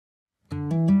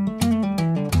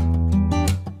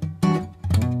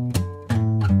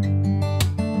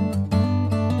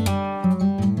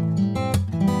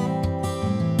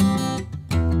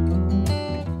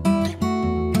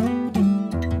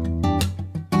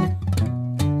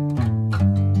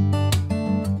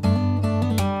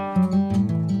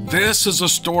This is a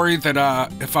story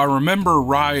that if I remember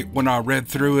right, when I read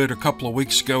through it a couple of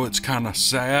weeks ago, it's kind of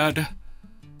sad.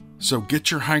 So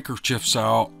get your handkerchiefs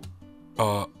out.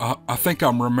 I think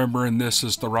I'm remembering this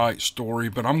as the right story,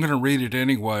 but I'm going to read it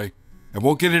anyway, and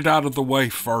we'll get it out of the way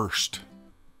first.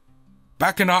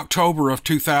 Back in October of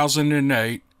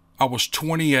 2008, I was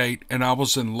 28 and I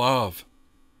was in love.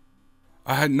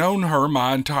 I had known her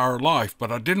my entire life,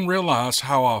 but I didn't realize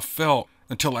how I felt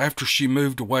until after she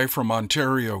moved away from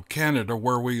Ontario, Canada,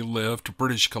 where we lived, to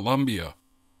British Columbia.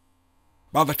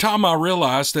 By the time I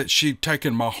realized that she'd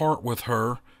taken my heart with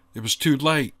her, it was too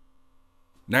late.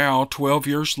 Now, 12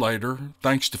 years later,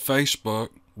 thanks to Facebook,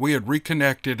 we had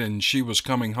reconnected and she was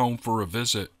coming home for a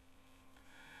visit.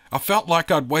 I felt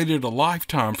like I'd waited a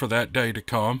lifetime for that day to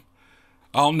come.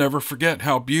 I'll never forget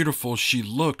how beautiful she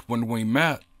looked when we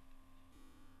met.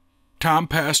 Time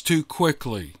passed too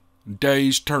quickly.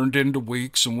 Days turned into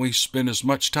weeks, and we spent as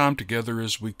much time together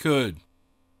as we could.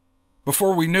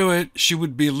 Before we knew it, she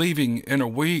would be leaving in a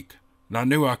week, and I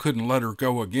knew I couldn't let her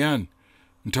go again.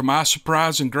 And to my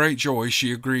surprise and great joy,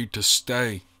 she agreed to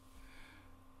stay.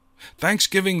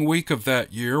 Thanksgiving week of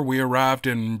that year, we arrived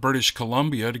in British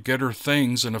Columbia to get her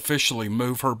things and officially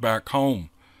move her back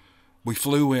home. We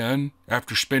flew in.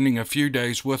 After spending a few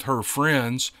days with her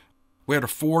friends, we had a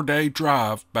 4-day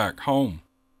drive back home.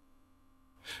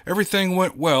 Everything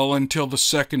went well until the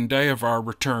second day of our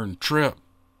return trip.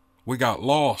 We got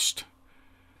lost.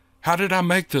 How did I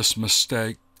make this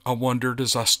mistake? I wondered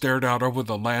as I stared out over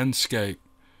the landscape.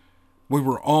 We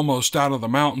were almost out of the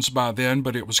mountains by then,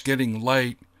 but it was getting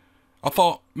late. I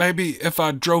thought maybe if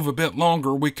I drove a bit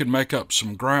longer, we could make up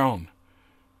some ground.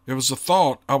 It was a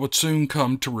thought I would soon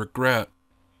come to regret.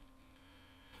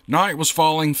 Night was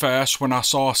falling fast when I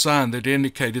saw a sign that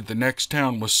indicated the next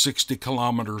town was 60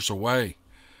 kilometers away.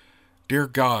 Dear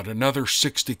God, another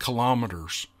 60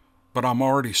 kilometers. But I'm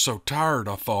already so tired,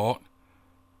 I thought.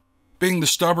 Being the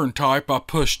stubborn type, I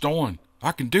pushed on.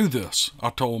 I can do this, I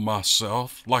told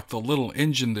myself, like the little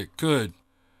engine that could.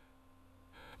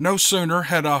 No sooner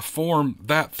had I formed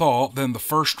that thought than the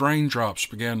first raindrops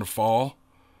began to fall.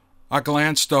 I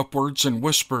glanced upwards and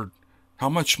whispered, "How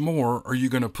much more are you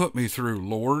going to put me through,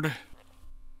 Lord?"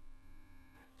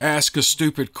 Ask a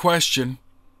stupid question.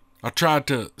 I tried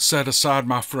to set aside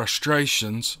my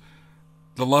frustrations.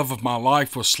 The love of my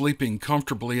life was sleeping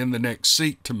comfortably in the next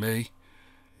seat to me.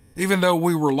 Even though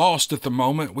we were lost at the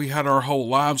moment, we had our whole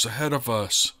lives ahead of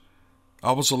us.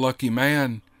 I was a lucky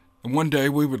man, and one day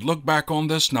we would look back on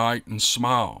this night and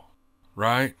smile,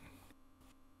 right?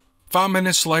 5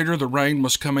 minutes later, the rain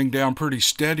was coming down pretty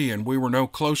steady, and we were no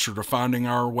closer to finding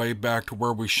our way back to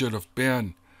where we should have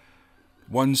been.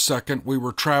 1 second, we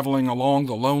were traveling along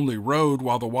the lonely road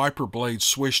while the wiper blades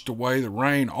swished away the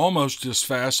rain almost as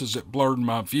fast as it blurred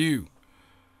my view.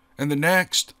 And the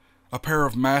next, a pair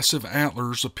of massive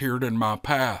antlers appeared in my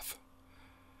path.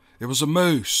 It was a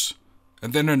moose,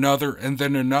 and then another, and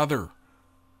then another.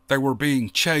 They were being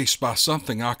chased by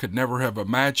something I could never have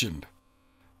imagined.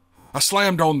 I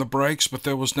slammed on the brakes, but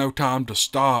there was no time to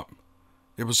stop.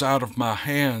 It was out of my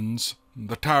hands.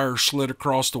 The tires slid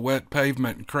across the wet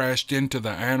pavement and crashed into the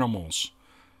animals.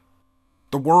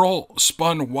 The world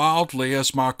spun wildly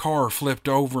as my car flipped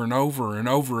over and over and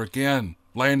over again,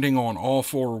 landing on all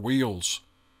 4 wheels.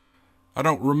 I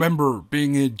don't remember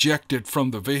being ejected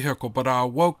from the vehicle, but I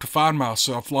awoke to find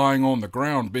myself lying on the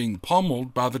ground being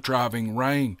pummeled by the driving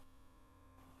rain.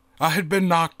 I had been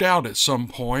knocked out at some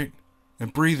point,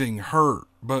 and breathing hurt,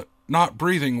 but not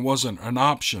breathing wasn't an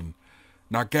option.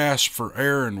 And I gasped for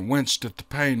air and winced at the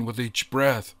pain with each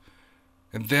breath.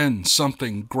 And then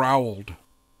something growled.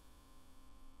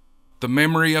 The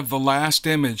memory of the last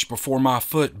image before my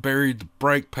foot buried the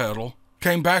brake pedal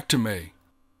came back to me,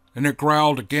 and it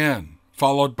growled again,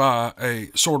 followed by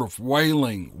a sort of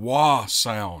wailing wah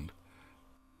sound.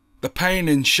 The pain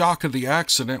and shock of the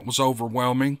accident was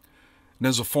overwhelming, and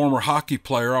as a former hockey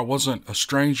player, I wasn't a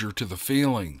stranger to the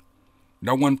feeling.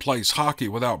 No one plays hockey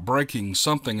without breaking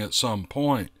something at some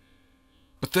point.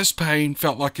 But this pain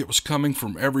felt like it was coming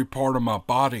from every part of my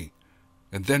body.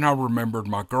 And then I remembered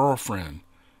my girlfriend.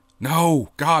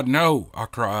 "No, God, no," I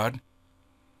cried.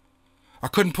 I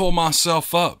couldn't pull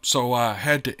myself up, so I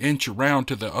had to inch around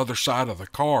to the other side of the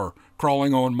car,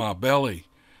 crawling on my belly.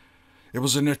 It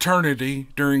was an eternity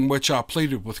during which I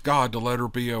pleaded with God to let her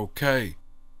be okay.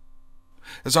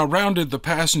 As I rounded the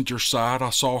passenger side, I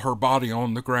saw her body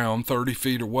on the ground 30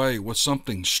 feet away with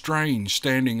something strange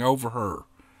standing over her.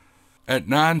 At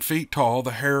 9 feet tall,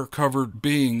 the hair-covered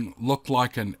being looked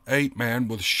like an ape-man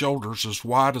with shoulders as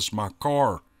wide as my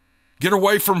car. "Get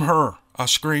away from her!" I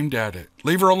screamed at it.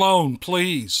 "Leave her alone,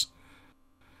 please!"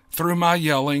 Through my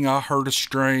yelling, I heard a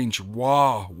strange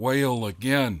wah wail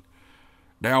again.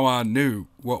 Now I knew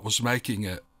what was making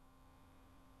it.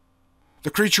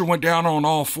 The creature went down on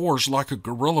all fours like a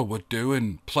gorilla would do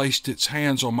and placed its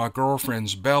hands on my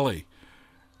girlfriend's belly.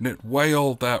 And it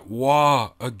wailed that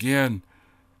wah again.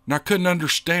 And I couldn't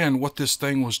understand what this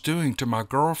thing was doing to my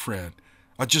girlfriend.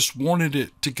 I just wanted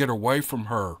it to get away from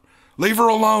her. "Leave her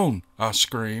alone!" I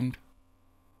screamed.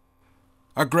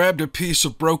 I grabbed a piece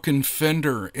of broken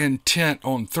fender, intent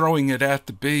on throwing it at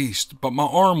the beast, but my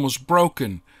arm was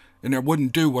broken and it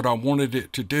wouldn't do what I wanted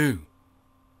it to do.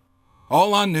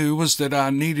 All I knew was that I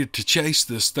needed to chase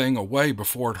this thing away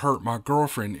before it hurt my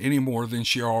girlfriend any more than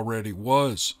she already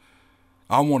was.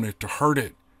 I wanted to hurt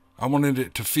it. I wanted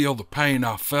it to feel the pain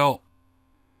I felt.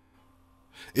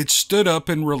 It stood up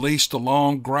and released a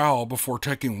long growl before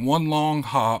taking one long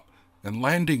hop and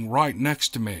landing right next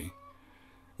to me.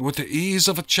 With the ease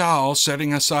of a child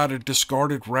setting aside a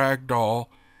discarded rag doll,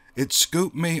 it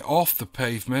scooped me off the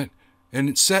pavement and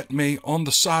it set me on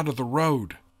the side of the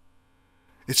road.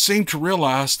 It seemed to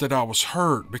realize that I was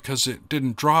hurt because it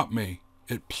didn't drop me,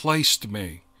 it placed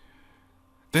me.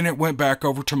 Then it went back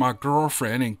over to my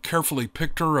girlfriend and carefully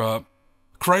picked her up,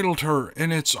 cradled her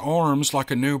in its arms like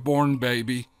a newborn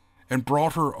baby, and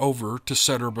brought her over to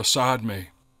set her beside me.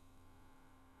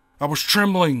 I was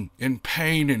trembling in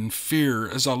pain and fear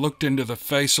as I looked into the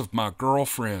face of my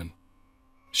girlfriend.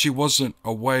 She wasn't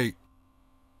awake.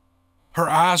 Her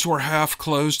eyes were half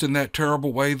closed in that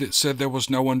terrible way that said there was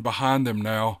no one behind them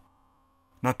now.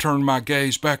 And I turned my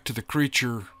gaze back to the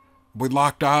creature. We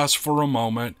locked eyes for a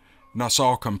moment, and I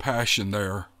saw compassion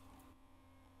there.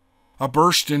 I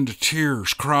burst into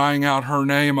tears, crying out her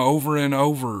name over and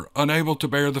over, unable to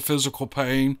bear the physical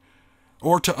pain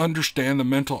or to understand the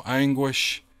mental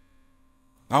anguish.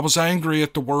 I was angry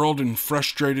at the world and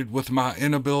frustrated with my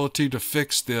inability to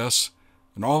fix this,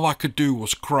 and all I could do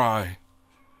was cry.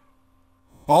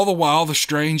 All the while, the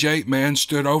strange ape man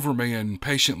stood over me and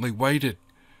patiently waited.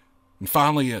 And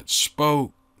finally it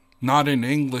spoke, not in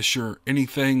English or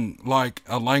anything like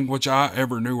a language I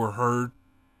ever knew or heard.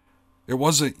 It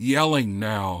wasn't yelling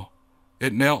now.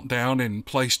 It knelt down and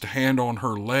placed a hand on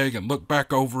her leg and looked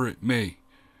back over at me.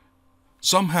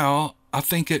 Somehow, I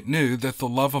think it knew that the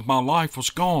love of my life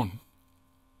was gone.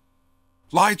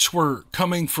 Lights were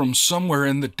coming from somewhere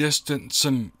in the distance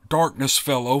and darkness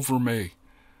fell over me.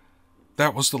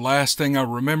 That was the last thing I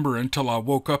remember until I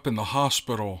woke up in the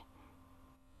hospital.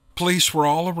 Police were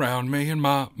all around me and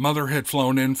my mother had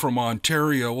flown in from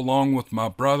Ontario along with my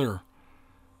brother.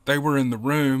 They were in the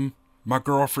room. My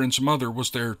girlfriend's mother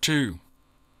was there too.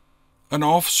 An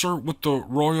officer with the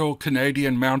Royal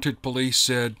Canadian Mounted Police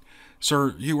said,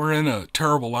 "Sir, you were in a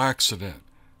terrible accident.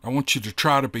 I want you to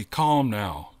try to be calm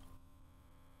now."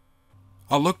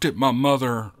 I looked at my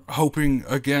mother, hoping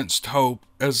against hope,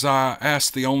 as I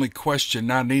asked the only question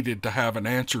I needed to have an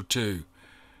answer to.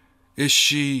 Did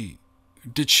she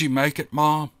make it,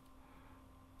 Mom?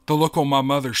 The look on my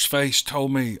mother's face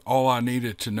told me all I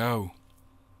needed to know.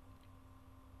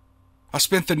 I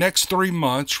spent the next 3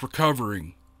 months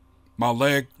recovering. My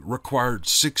leg required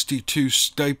 62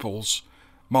 staples.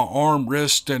 My arm,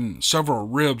 wrist, and several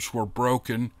ribs were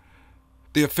broken.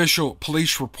 The official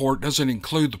police report doesn't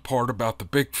include the part about the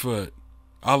Bigfoot.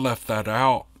 I left that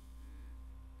out.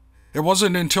 It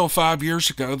wasn't until 5 years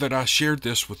ago that I shared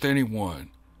this with anyone.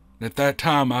 At that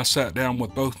time, I sat down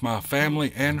with both my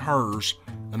family and hers,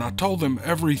 and I told them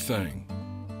everything.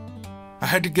 I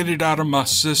had to get it out of my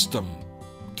system.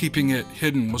 Keeping it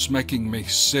hidden was making me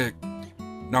sick,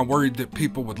 and I worried that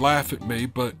people would laugh at me,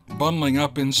 but bundling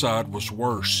up inside was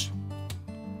worse.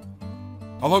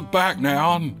 I look back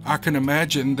now, and I can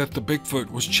imagine that the Bigfoot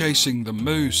was chasing the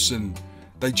moose, and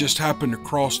they just happened to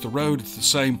cross the road at the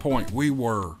same point we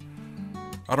were.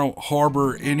 I don't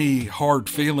harbor any hard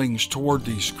feelings toward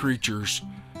these creatures.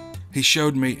 He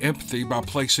showed me empathy by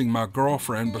placing my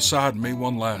girlfriend beside me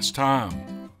one last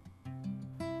time.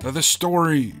 Now, this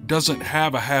story doesn't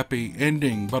have a happy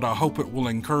ending, but I hope it will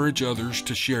encourage others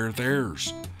to share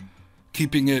theirs.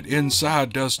 Keeping it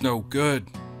inside does no good.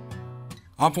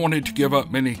 I've wanted to give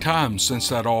up many times since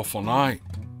that awful night.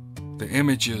 The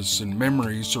images and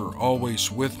memories are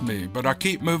always with me, but I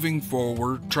keep moving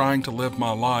forward, trying to live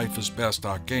my life as best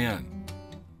I can.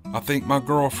 I think my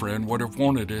girlfriend would have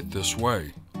wanted it this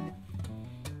way.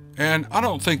 And I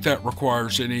don't think that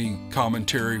requires any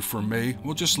commentary from me.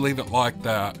 We'll just leave it like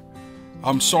that.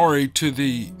 I'm sorry to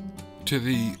the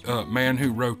man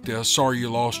who wrote this. Sorry you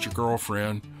lost your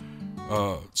girlfriend.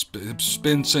 It's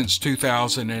been since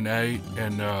 2008,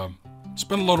 and it's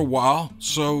been a little while,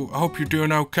 so I hope you're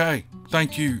doing okay.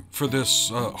 Thank you for this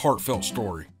heartfelt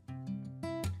story.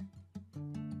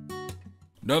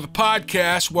 another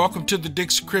podcast. Welcome to the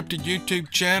Dixiecryptid YouTube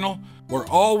channel, where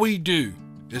all we do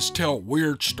is tell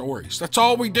weird stories. That's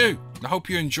all we do. I hope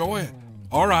you enjoy it.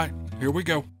 All right, here we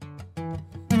go.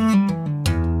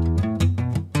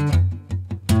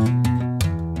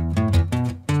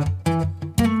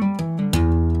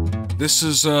 This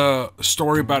is a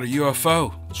story about a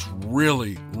UFO. It's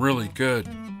really, really good.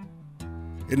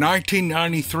 In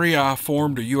 1993, I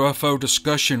formed a UFO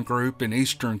discussion group in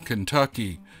eastern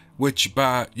Kentucky, which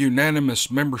by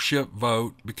unanimous membership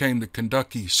vote became the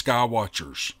Kentucky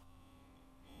Skywatchers.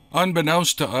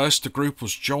 Unbeknownst to us, the group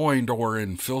was joined or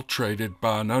infiltrated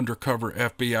by an undercover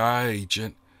FBI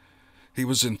agent. He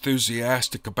was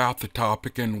enthusiastic about the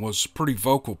topic and was a pretty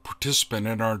vocal participant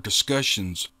in our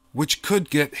discussions, which could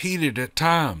get heated at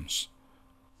times.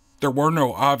 There were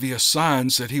no obvious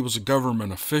signs that he was a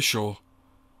government official.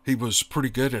 He was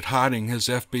pretty good at hiding his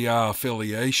FBI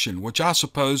affiliation, which I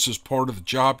suppose is part of the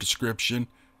job description,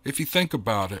 if you think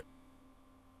about it.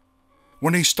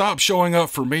 When he stopped showing up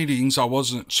for meetings, I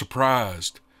wasn't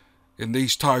surprised. In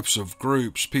these types of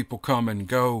groups, people come and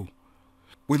go.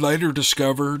 We later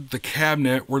discovered the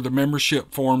cabinet where the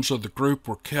membership forms of the group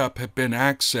were kept had been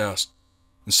accessed,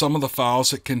 and some of the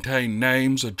files that contained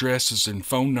names, addresses, and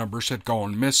phone numbers had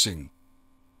gone missing.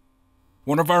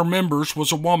 One of our members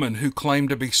was a woman who claimed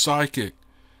to be psychic.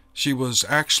 She was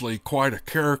actually quite a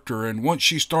character, and once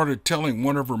she started telling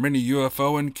one of her many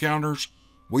UFO encounters,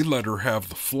 we let her have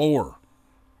the floor.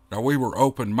 Now, we were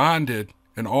open-minded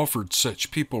and offered such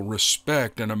people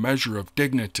respect and a measure of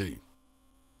dignity.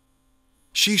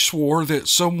 She swore that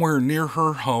somewhere near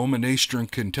her home in eastern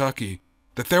Kentucky,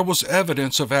 that there was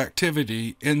evidence of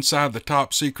activity inside the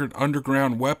top-secret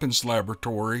underground weapons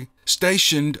laboratory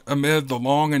stationed amid the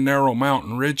long and narrow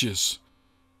mountain ridges.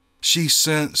 She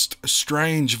sensed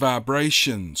strange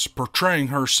vibrations, portraying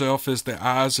herself as the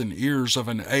eyes and ears of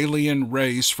an alien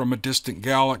race from a distant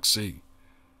galaxy.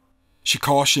 She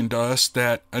cautioned us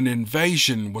that an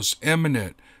invasion was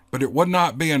imminent, but it would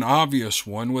not be an obvious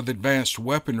one with advanced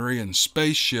weaponry and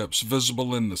spaceships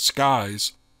visible in the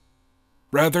skies.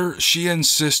 Rather, she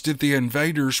insisted the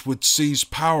invaders would seize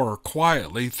power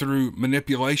quietly through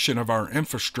manipulation of our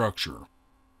infrastructure.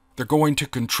 They're going to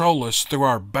control us through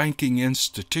our banking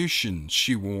institutions,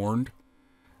 she warned.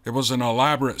 It was an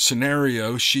elaborate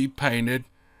scenario she painted,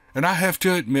 and I have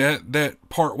to admit that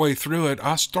partway through it,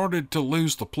 I started to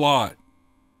lose the plot.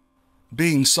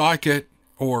 Being psychic,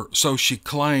 or so she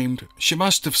claimed, she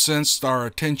must have sensed our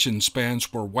attention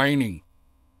spans were waning.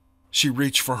 She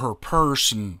reached for her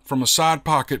purse and from a side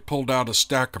pocket pulled out a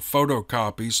stack of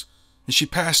photocopies, and she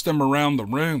passed them around the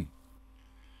room.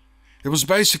 It was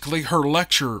basically her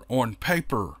lecture on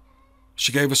paper.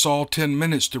 She gave us all 10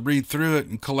 minutes to read through it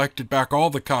and collected back all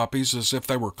the copies as if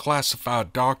they were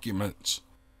classified documents.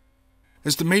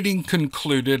 As the meeting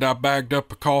concluded, I bagged up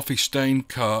the coffee-stained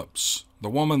cups. The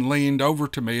woman leaned over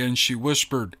to me and she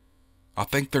whispered, "I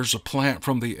think there's a plant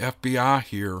from the FBI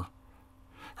here."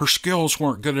 Her skills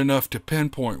weren't good enough to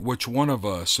pinpoint which one of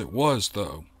us it was,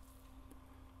 though.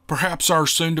 Perhaps our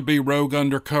soon-to-be rogue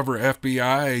undercover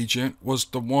FBI agent was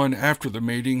the one after the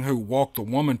meeting who walked the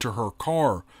woman to her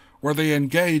car, where they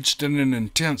engaged in an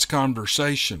intense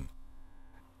conversation.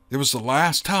 It was the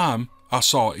last time I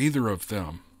saw either of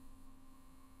them.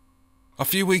 A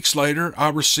few weeks later, I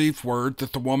received word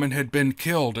that the woman had been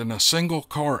killed in a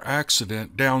single-car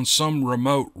accident down some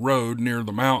remote road near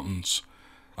the mountains.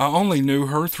 I only knew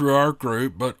her through our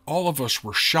group, but all of us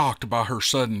were shocked by her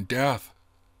sudden death.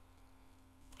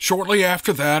 Shortly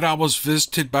after that, I was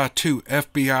visited by 2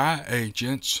 FBI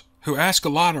agents who asked a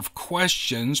lot of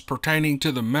questions pertaining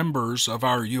to the members of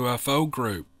our UFO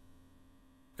group.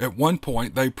 At one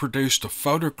point, they produced a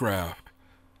photograph.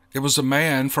 It was a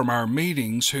man from our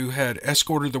meetings who had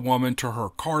escorted the woman to her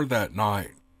car that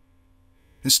night.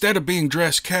 Instead of being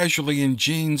dressed casually in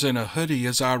jeans and a hoodie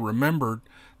as I remembered,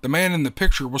 the man in the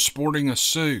picture was sporting a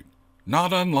suit,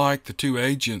 not unlike the 2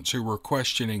 agents who were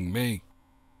questioning me.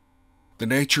 The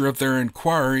nature of their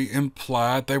inquiry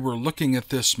implied they were looking at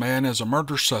this man as a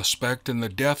murder suspect in the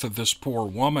death of this poor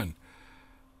woman.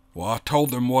 Well, I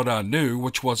told them what I knew,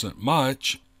 which wasn't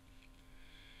much.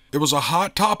 It was a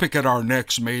hot topic at our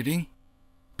next meeting.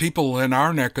 People in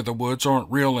our neck of the woods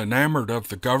aren't real enamored of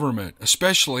the government,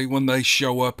 especially when they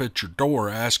show up at your door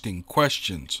asking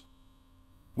questions.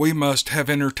 We must have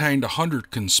entertained 100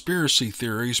 conspiracy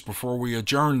theories before we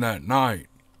adjourned that night.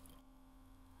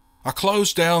 I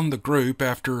closed down the group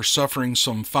after suffering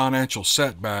some financial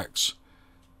setbacks.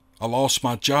 I lost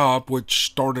my job, which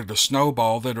started a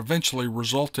snowball that eventually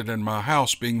resulted in my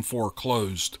house being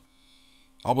foreclosed.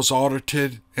 I was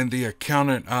audited, and the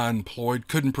accountant I employed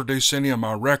couldn't produce any of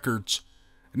my records,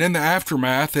 And in the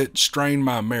aftermath, it strained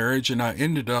my marriage, and I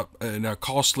ended up in a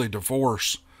costly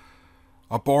divorce.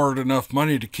 I borrowed enough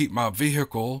money to keep my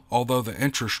vehicle, although the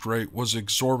interest rate was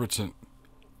exorbitant.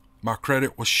 My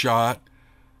credit was shot,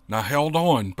 and I held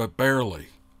on, but barely.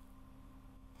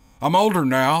 I'm older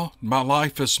now. My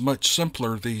life is much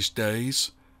simpler these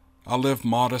days. I live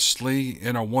modestly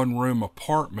in a one-room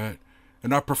apartment,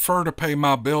 and I prefer to pay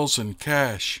my bills in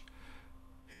cash.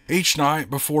 Each night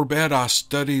before bed, I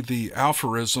study the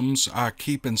aphorisms I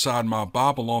keep inside my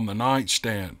Bible on the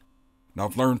nightstand. And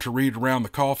I've learned to read around the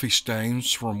coffee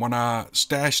stains from when I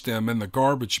stashed them in the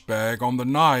garbage bag on the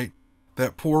night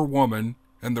that poor woman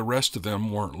and the rest of them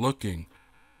weren't looking.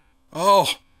 Oh,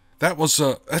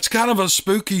 that's kind of a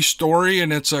spooky story,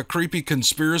 and it's a creepy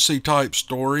conspiracy type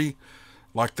story.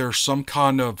 Like there's some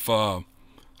kind of, I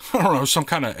don't know, some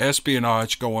kind of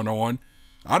espionage going on.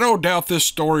 I don't doubt this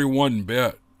story one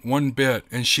bit.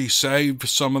 And she saved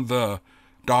some of the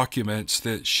documents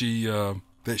that she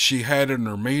had in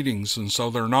her meetings, and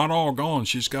so they're not all gone.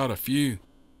 She's got a few.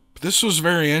 But this was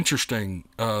very interesting.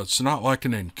 It's not like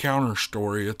an encounter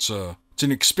story. It's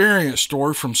an experience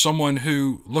story from someone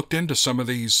who looked into some of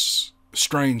these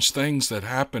strange things that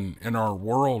happen in our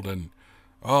world, and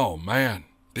oh man,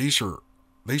 these are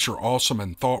awesome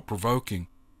and thought-provoking.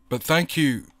 But thank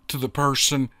you to the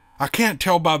person. I can't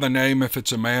tell by the name if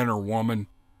it's a man or woman,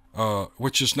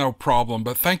 which is no problem,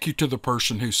 but thank you to the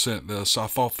person who sent this. I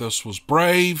thought this was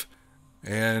brave,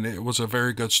 and it was a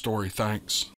very good story.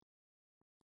 Thanks.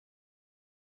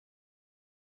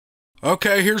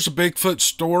 Okay, here's a Bigfoot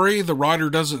story. The writer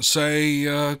doesn't say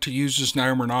to use his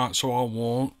name or not, so I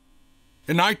won't.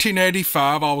 In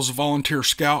 1985, I was a volunteer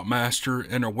scoutmaster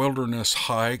in a wilderness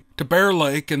hike to Bear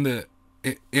Lake in the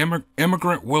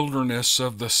immigrant wilderness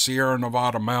of the Sierra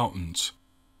Nevada mountains.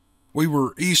 We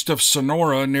were east of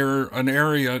Sonora near an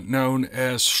area known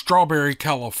as Strawberry,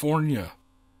 California.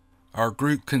 Our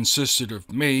group consisted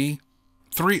of me,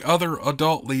 3 other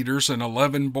adult leaders, and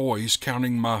 11 boys,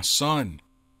 counting my son.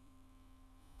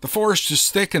 The forest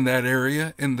is thick in that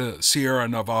area in the Sierra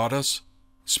Nevadas.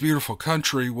 It's beautiful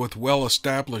country with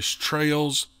well-established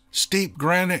trails, steep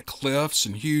granite cliffs,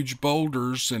 and huge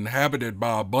boulders inhabited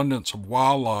by abundance of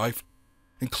wildlife,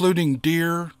 including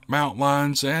deer, mountain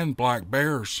lions, and black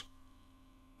bears.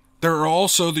 There are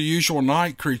also the usual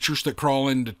night creatures that crawl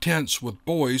into tents with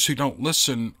boys who don't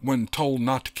listen when told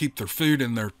not to keep their food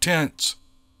in their tents.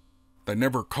 They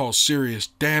never cause serious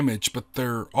damage, but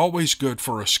they're always good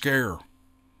for a scare.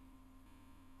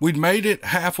 We'd made it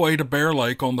halfway to Bear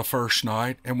Lake on the first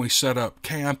night, and we set up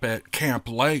camp at Camp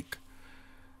Lake.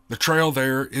 The trail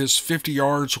there is 50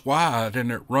 yards wide,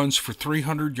 and it runs for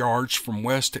 300 yards from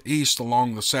west to east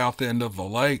along the south end of the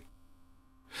lake.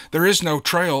 There is no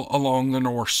trail along the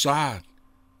north side.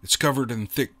 It's covered in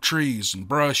thick trees and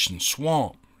brush and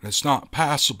swamp, and it's not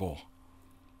passable.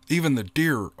 Even the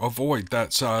deer avoid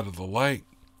that side of the lake.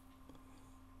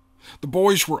 The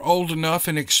boys were old enough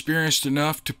and experienced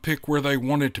enough to pick where they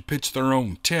wanted to pitch their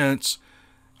own tents.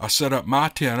 I set up my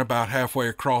tent about halfway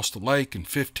across the lake and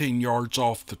 15 yards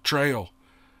off the trail.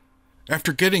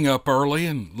 After getting up early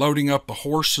and loading up the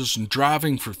horses and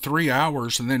driving for 3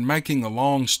 hours and then making a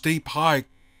long, steep hike,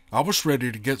 I was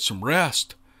ready to get some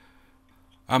rest.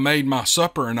 I made my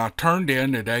supper and I turned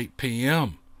in at 8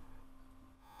 p.m.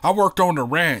 I worked on a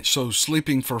ranch, so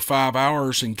sleeping for 5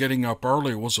 hours and getting up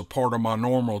early was a part of my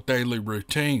normal daily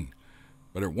routine.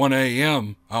 But at 1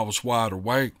 a.m., I was wide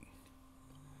awake.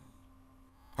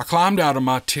 I climbed out of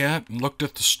my tent and looked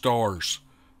at the stars.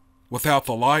 Without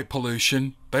the light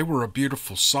pollution, they were a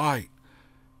beautiful sight.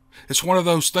 It's one of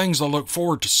those things I look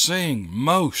forward to seeing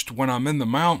most when I'm in the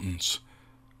mountains.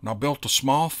 And I built a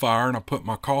small fire and I put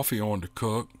my coffee on to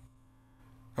cook.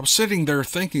 I was sitting there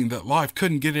thinking that life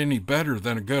couldn't get any better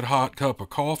than a good hot cup of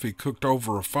coffee cooked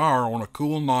over a fire on a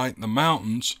cool night in the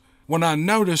mountains when I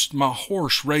noticed my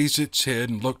horse raise its head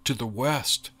and look to the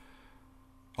west.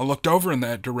 I looked over in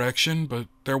that direction, but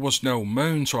there was no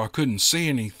moon, so I couldn't see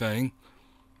anything.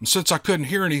 And since I couldn't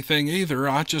hear anything either,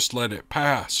 I just let it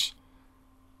pass.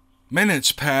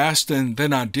 Minutes passed, and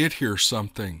then I did hear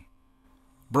something.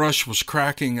 Brush was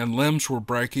cracking and limbs were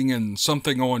breaking, and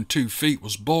something on 2 feet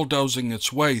was bulldozing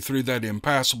its way through that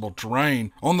impassable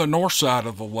terrain on the north side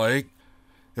of the lake.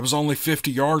 It was only 50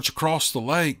 yards across the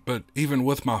lake, but even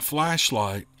with my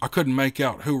flashlight, I couldn't make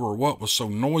out who or what was so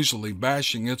noisily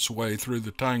bashing its way through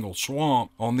the tangled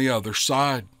swamp on the other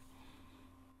side.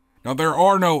 Now, there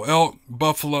are no elk,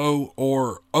 buffalo,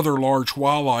 or other large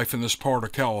wildlife in this part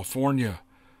of California.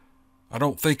 I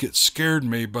don't think it scared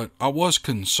me, but I was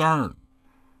concerned.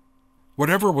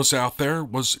 Whatever was out there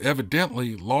was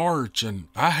evidently large, and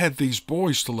I had these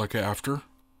boys to look after.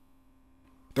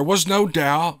 There was no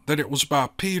doubt that it was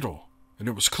bipedal, and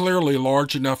it was clearly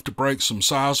large enough to break some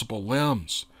sizable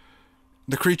limbs.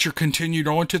 The creature continued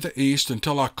on to the east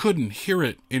until I couldn't hear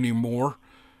it anymore.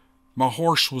 My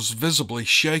horse was visibly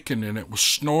shaken, and it was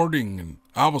snorting, and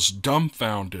I was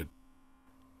dumbfounded.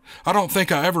 I don't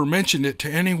think I ever mentioned it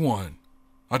to anyone.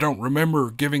 I don't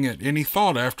remember giving it any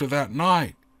thought after that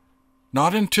night.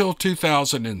 Not until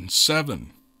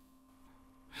 2007.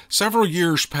 Several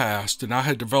years passed, and I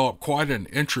had developed quite an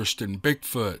interest in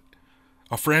Bigfoot.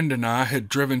 A friend and I had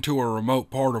driven to a remote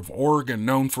part of Oregon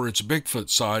known for its Bigfoot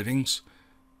sightings.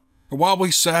 While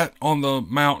we sat on the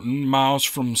mountain miles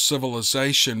from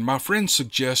civilization, my friend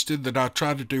suggested that I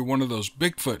try to do one of those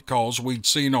Bigfoot calls we'd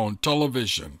seen on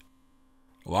television.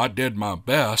 Well, I did my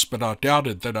best, but I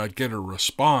doubted that I'd get a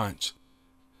response.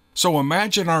 So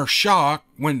imagine our shock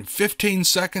when 15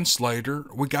 seconds later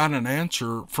we got an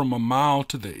answer from a mile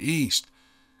to the east,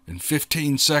 and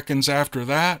 15 seconds after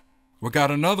that we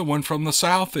got another one from the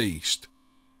southeast.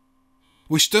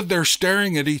 We stood there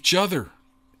staring at each other.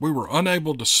 We were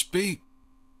unable to speak.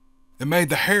 It made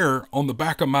the hair on the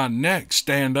back of my neck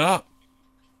stand up.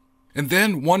 And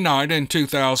then one night in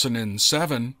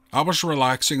 2007, I was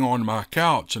relaxing on my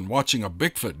couch and watching a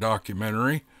Bigfoot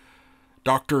documentary.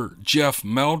 Dr. Jeff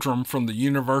Meldrum from the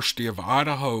University of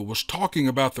Idaho was talking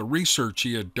about the research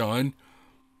he had done.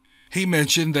 He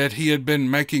mentioned that he had been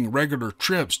making regular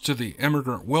trips to the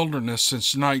immigrant wilderness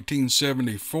since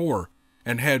 1974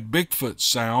 and had Bigfoot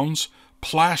sounds,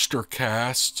 plaster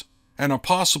casts, and a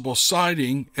possible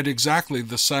sighting at exactly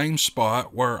the same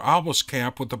spot where I was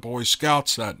camped with the Boy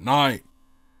Scouts that night.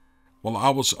 Well, I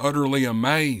was utterly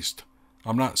amazed.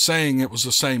 I'm not saying it was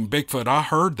the same Bigfoot I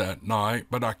heard that night,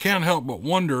 but I can't help but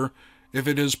wonder if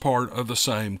it is part of the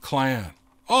same clan.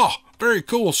 Oh, very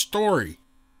cool story.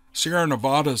 Sierra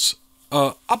Nevadas.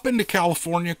 I've been to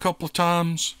California a couple of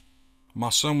times. My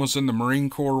son was in the Marine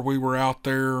Corps. We were out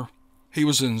there. He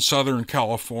was in Southern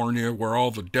California where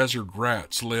all the desert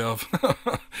rats live.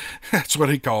 That's what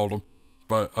he called them.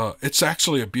 But it's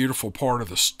actually a beautiful part of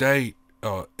the state.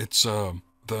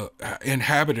 The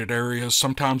inhabited areas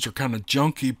sometimes are kind of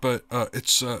junky, but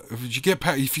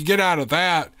if you get out of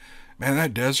that, man,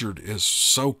 that desert is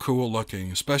so cool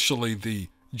looking, especially the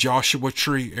Joshua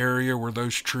Tree area where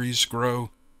those trees grow.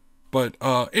 But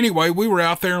anyway, we were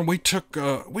out there and we took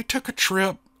a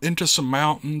trip into some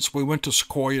mountains. We went to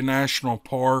Sequoia National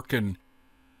Park, and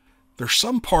there's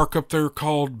some park up there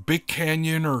called Big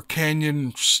Canyon or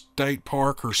Canyon State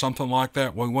Park or something like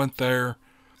that. We went there,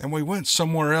 and we went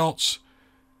somewhere else.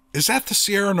 Is that the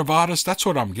Sierra Nevadas? That's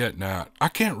what I'm getting at. I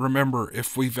can't remember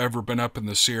if we've ever been up in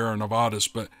the Sierra Nevadas,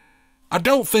 but I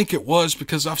don't think it was,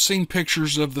 because I've seen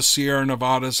pictures of the Sierra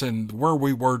Nevadas, and where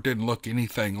we were didn't look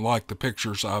anything like the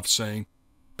pictures I've seen.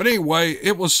 But anyway,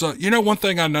 it was, one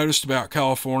thing I noticed about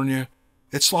California,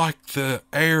 it's like the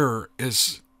air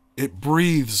it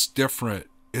breathes different.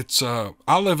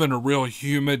 I live in a real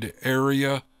humid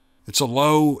area. It's a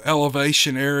low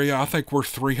elevation area. I think we're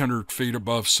 300 feet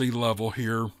above sea level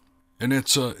here. And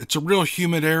it's a real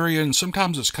humid area, and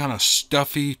sometimes it's kind of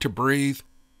stuffy to breathe.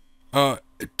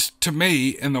 To me,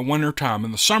 in the wintertime.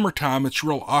 In the summertime, it's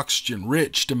real oxygen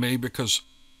rich to me, because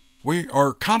we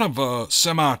are kind of a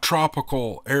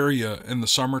semi-tropical area in the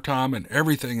summertime, and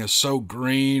everything is so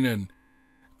green and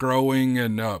growing.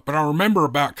 But I remember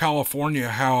about California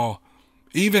how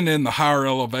even in the higher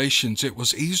elevations, it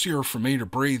was easier for me to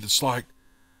breathe. It's like,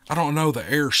 I don't know, the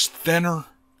air's thinner.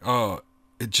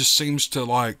 It just seems to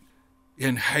like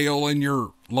inhale in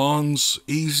your lungs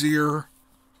easier.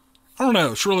 I don't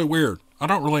know, it's really weird. I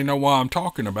don't really know why I'm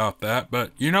talking about that,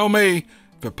 but you know me,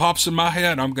 if it pops in my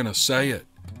head, I'm going to say it.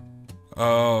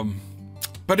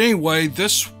 But anyway,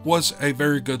 this was a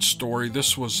very good story.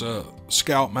 This was a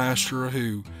scoutmaster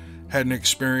who had an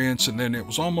experience, and then it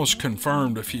was almost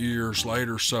confirmed a few years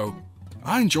later. So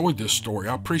I enjoyed this story.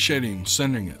 I appreciate him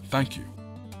sending it. Thank you.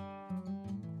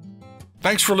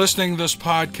 Thanks for listening to this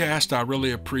podcast. I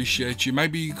really appreciate you.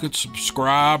 Maybe you could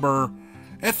subscribe, or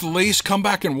at the least come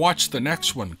back and watch the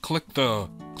next one. Click the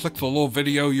little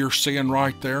video you're seeing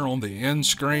right there on the end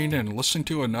screen and listen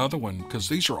to another one, because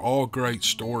these are all great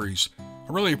stories.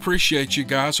 I really appreciate you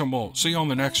guys, and we'll see you on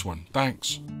the next one.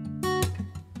 Thanks.